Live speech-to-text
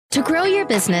To grow your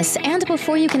business and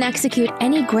before you can execute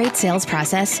any great sales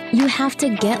process, you have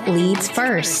to get leads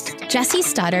first. Jesse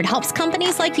Stoddard helps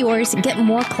companies like yours get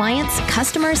more clients,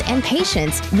 customers, and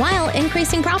patients while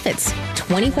increasing profits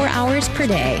 24 hours per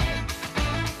day.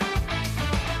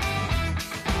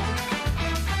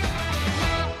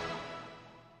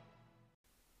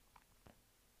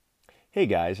 Hey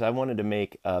guys, I wanted to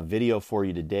make a video for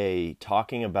you today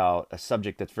talking about a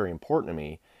subject that's very important to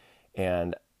me,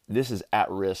 and this is at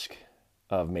risk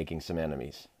of making some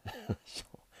enemies.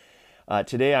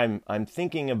 Today I'm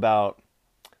thinking about,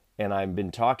 and I've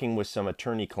been talking with some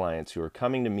attorney clients who are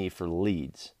coming to me for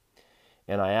leads,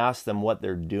 and I ask them what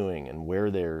they're doing and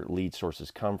where their lead sources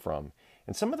come from.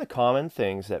 And some of the common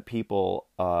things that people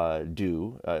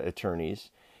do, attorneys,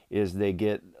 is they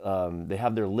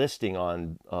have their listing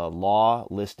on law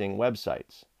listing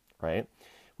websites, right?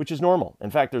 Which is normal.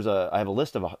 In fact, I have a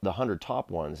list of the 100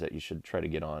 top ones that you should try to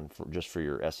get on just for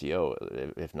your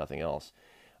SEO, if nothing else.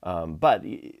 But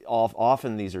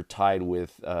often these are tied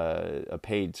with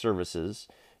paid services,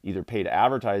 either paid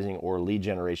advertising or lead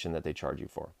generation that they charge you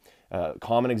for.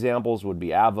 Common examples would be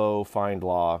Avvo,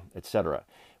 FindLaw, etc.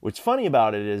 What's funny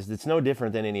about it is it's no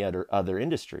different than any other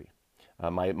industry.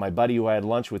 My buddy who I had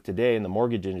lunch with today in the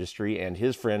mortgage industry and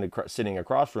his friend sitting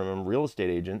across from him, real estate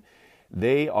agent,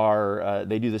 they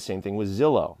do the same thing with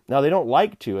Zillow. Now, they don't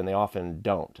like to, and they often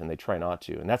don't, and they try not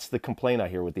to. And that's the complaint I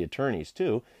hear with the attorneys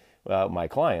too, my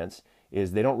clients,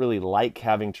 is they don't really like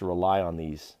having to rely on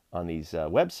these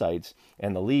websites,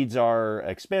 and the leads are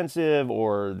expensive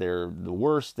or they're the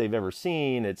worst they've ever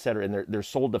seen, et cetera. And they're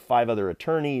sold to 5 other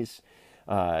attorneys.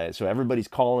 So everybody's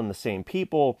calling the same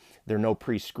people. There's no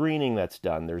pre-screening that's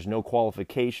done. There's no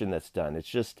qualification that's done. It's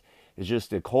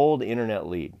just a cold internet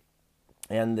lead.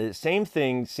 And the same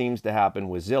thing seems to happen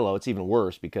with Zillow. It's even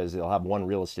worse because they'll have one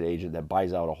real estate agent that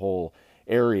buys out a whole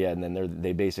area, and then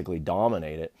they basically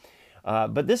dominate it.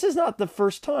 But this is not the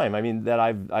first time. I mean, that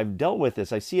I've dealt with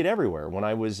this. I see it everywhere. When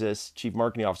I was a chief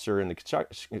marketing officer in the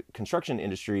construction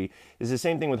industry, it's the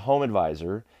same thing with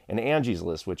HomeAdvisor and Angie's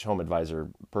List, which HomeAdvisor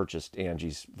purchased.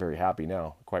 Angie's very happy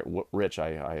now, quite rich,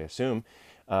 I assume.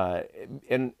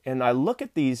 And I look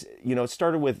at these. It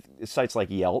started with sites like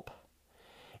Yelp.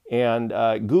 And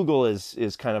Google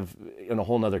is kind of in a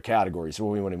whole nother category, so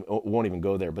we won't even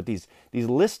go there. But these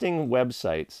listing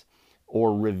websites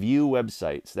or review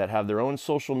websites that have their own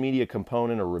social media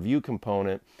component or review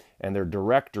component and their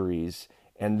directories,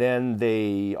 and then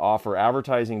they offer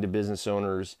advertising to business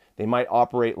owners. They might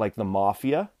operate like the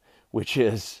mafia, which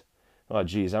is, oh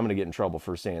geez, I'm going to get in trouble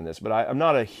for saying this, but I'm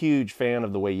not a huge fan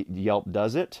of the way Yelp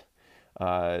does it.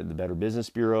 The Better Business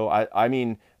Bureau. I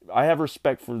mean, I have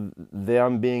respect for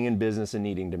them being in business and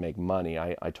needing to make money.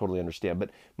 I totally understand.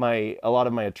 But a lot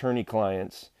of my attorney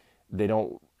clients,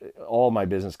 all my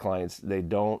business clients, they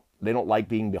don't like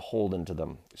being beholden to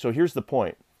them. So here's the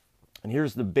point. And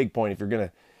here's the big point.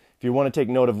 If you want to take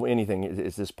note of anything,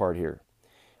 it's this part here.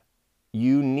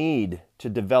 You need to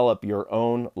develop your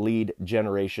own lead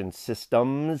generation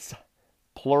systems,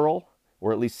 plural,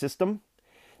 or at least system,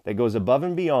 that goes above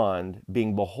and beyond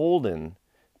being beholden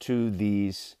to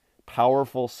these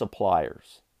powerful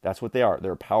suppliers. That's what they are.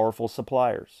 They're powerful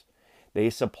suppliers.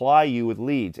 They supply you with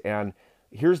leads. And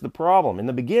here's the problem. In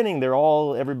the beginning, they're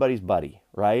all everybody's buddy,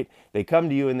 right? They come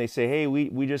to you and they say, hey,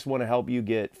 we just want to help you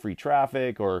get free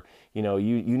traffic, or you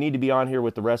need to be on here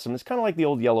with the rest of them. It's kind of like the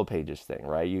old Yellow Pages thing,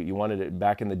 right? You wanted it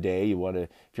back in the day. If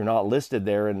you're not listed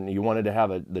there, and you wanted to have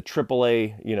the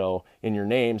AAA, in your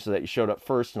name so that you showed up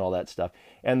first and all that stuff.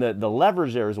 And the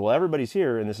leverage there is, well, everybody's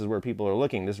here, and this is where people are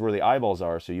looking. This is where the eyeballs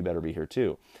are, so you better be here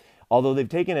too. Although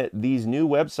these new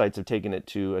websites have taken it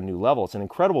to a new level. It's an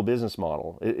incredible business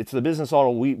model. It's the business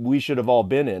model we should have all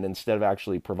been in, instead of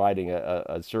actually providing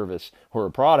a service or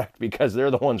a product, because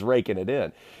they're the ones raking it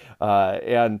in.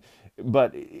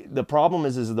 But the problem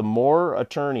is the more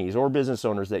attorneys or business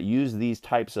owners that use these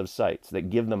types of sites that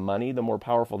give them money, the more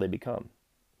powerful they become.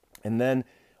 And then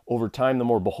over time, the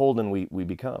more beholden we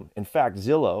become. In fact,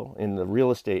 Zillow in the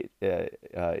real estate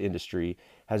industry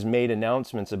has made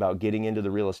announcements about getting into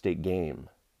the real estate game.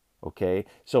 Okay,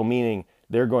 so meaning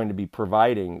they're going to be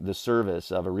providing the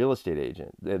service of a real estate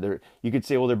agent. You could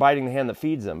say, well, they're biting the hand that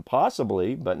feeds them.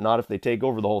 Possibly, but not if they take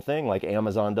over the whole thing like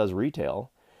Amazon does retail.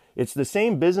 It's the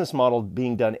same business model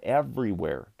being done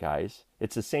everywhere, guys.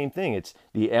 It's the same thing. It's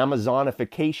the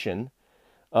Amazonification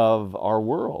of our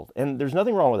world, and there's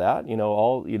nothing wrong with that.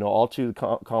 All to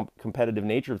the competitive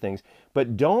nature of things.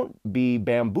 But don't be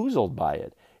bamboozled by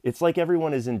it. It's like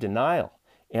everyone is in denial,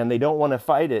 and they don't want to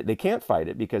fight it. They can't fight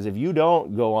it, because if you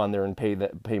don't go on there and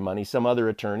pay money, some other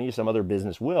attorney, some other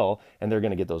business will, and they're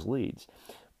going to get those leads.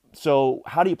 So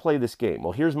how do you play this game?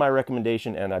 Well, here's my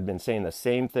recommendation, and I've been saying the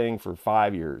same thing for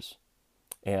 5 years.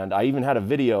 And I even had a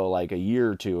video like a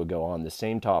year or two ago on the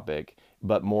same topic,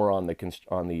 but more on the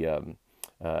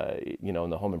in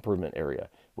the home improvement area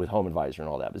with Home Advisor and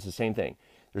all that. But it's the same thing.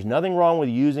 There's nothing wrong with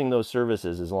using those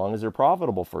services as long as they're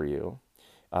profitable for you.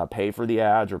 Pay for the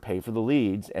ads or pay for the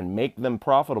leads and make them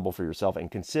profitable for yourself, and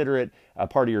consider it a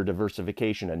part of your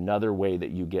diversification, another way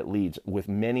that you get leads with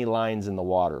many lines in the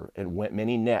water and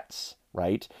many nets,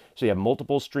 right? So you have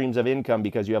multiple streams of income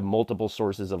because you have multiple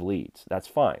sources of leads. That's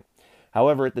fine.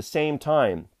 However, at the same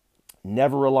time,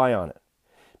 never rely on it,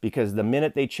 because the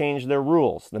minute they change their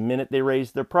rules, the minute they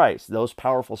raise their price, those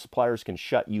powerful suppliers can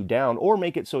shut you down or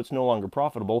make it so it's no longer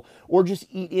profitable, or just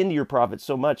eat into your profit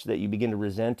so much that you begin to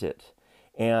resent it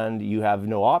and you have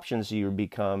no options, so you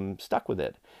become stuck with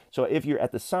it. So if you're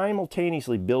at the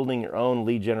simultaneously building your own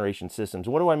lead generation systems,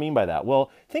 what do I mean by that?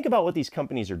 Well, think about what these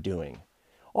companies are doing.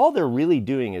 All they're really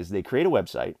doing is they create a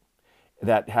website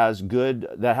that has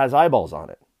eyeballs on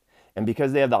it. And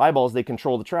because they have the eyeballs, they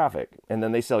control the traffic, and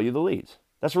then they sell you the leads.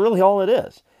 That's really all it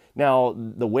is. Now,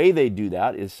 the way they do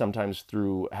that is sometimes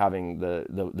through having the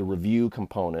review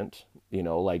component,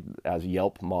 like as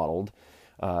Yelp modeled,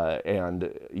 they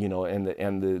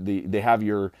have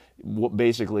your,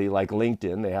 basically like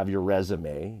LinkedIn, they have your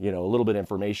resume, a little bit of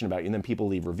information about you, and then people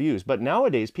leave reviews. But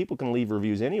nowadays, people can leave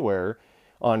reviews anywhere.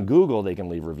 On Google, they can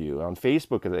leave review. On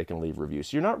Facebook, they can leave reviews.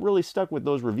 So you're not really stuck with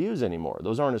those reviews anymore.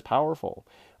 Those aren't as powerful.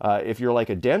 If you're like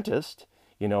a dentist,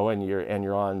 and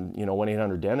you're on,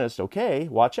 1-800-DENTIST, okay,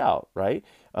 watch out, right?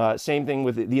 Same thing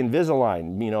with the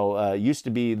Invisalign. Used to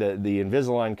be the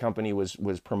Invisalign company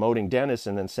was promoting dentists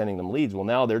and then sending them leads. Well,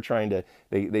 now they're trying to,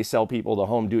 they sell people the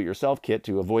home do-it-yourself kit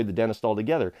to avoid the dentist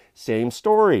altogether. Same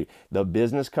story. The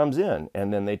business comes in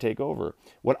and then they take over.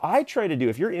 What I try to do,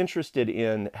 if you're interested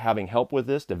in having help with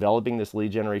this, developing this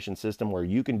lead generation system where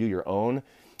you can do your own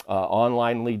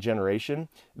online lead generation,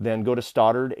 then go to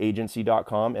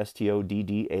stoddardagency.com,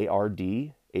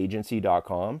 STODDARD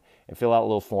agency.com, and fill out a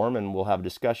little form, and we'll have a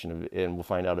discussion of it, and we'll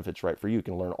find out if it's right for you. You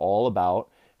can learn all about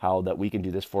how that we can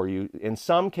do this for you, in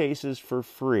some cases for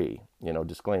free.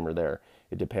 Disclaimer there.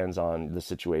 It depends on the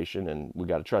situation, and we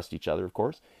got to trust each other, of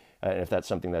course. And if that's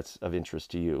something that's of interest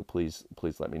to you, please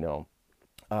let me know.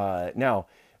 Now,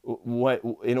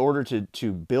 in order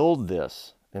to build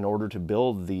this, in order to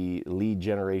build the lead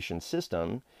generation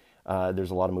system,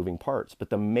 there's a lot of moving parts. But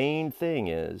the main thing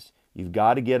is you've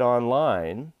got to get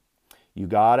online. You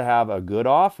got to have a good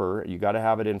offer. You got to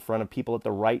have it in front of people at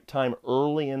the right time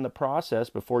early in the process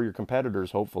before your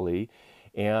competitors, hopefully.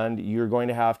 And you're going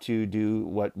to have to do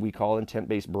what we call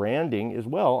intent-based branding as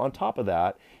well on top of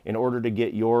that in order to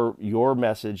get your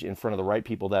message in front of the right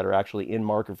people that are actually in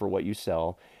market for what you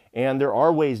sell. And there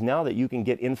are ways now that you can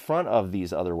get in front of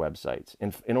these other websites.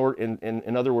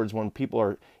 In other words, when people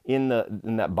are in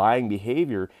that buying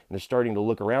behavior and they're starting to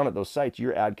look around at those sites,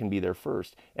 your ad can be there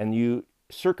first, and you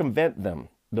circumvent them,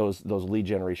 those lead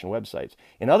generation websites.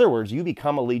 In other words, you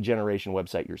become a lead generation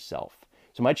website yourself.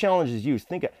 So my challenge is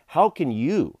think of how can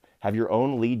you have your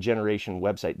own lead generation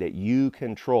website that you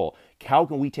control? How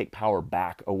can we take power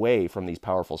back away from these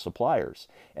powerful suppliers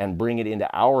and bring it into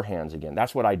our hands again?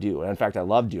 That's what I do. And in fact, I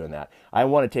love doing that. I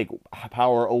want to take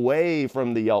power away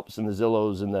from the Yelps and the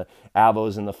Zillows and the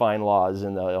Avos and the FindLaws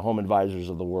and the Home Advisors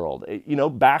of the world,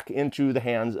 back into the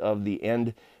hands of the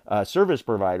end service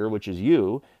provider, which is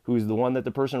you, who's the one that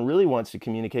the person really wants to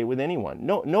communicate with anyone.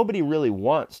 Nobody really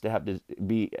wants to have to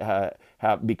be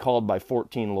called by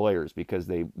 14 lawyers because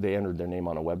they entered their name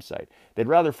on a website. They'd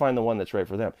rather find the one that's right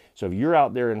for them. So if you're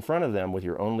out there in front of them with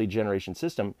your own lead generation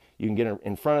system, you can get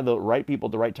in front of the right people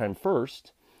at the right time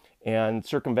first and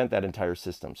circumvent that entire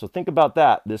system. So think about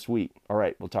that this week. All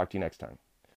right, we'll talk to you next time.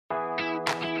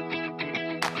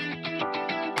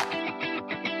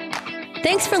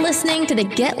 Thanks for listening to the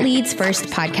Get Leads First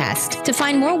podcast. To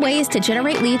find more ways to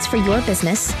generate leads for your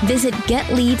business, visit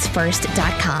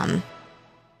getleadsfirst.com.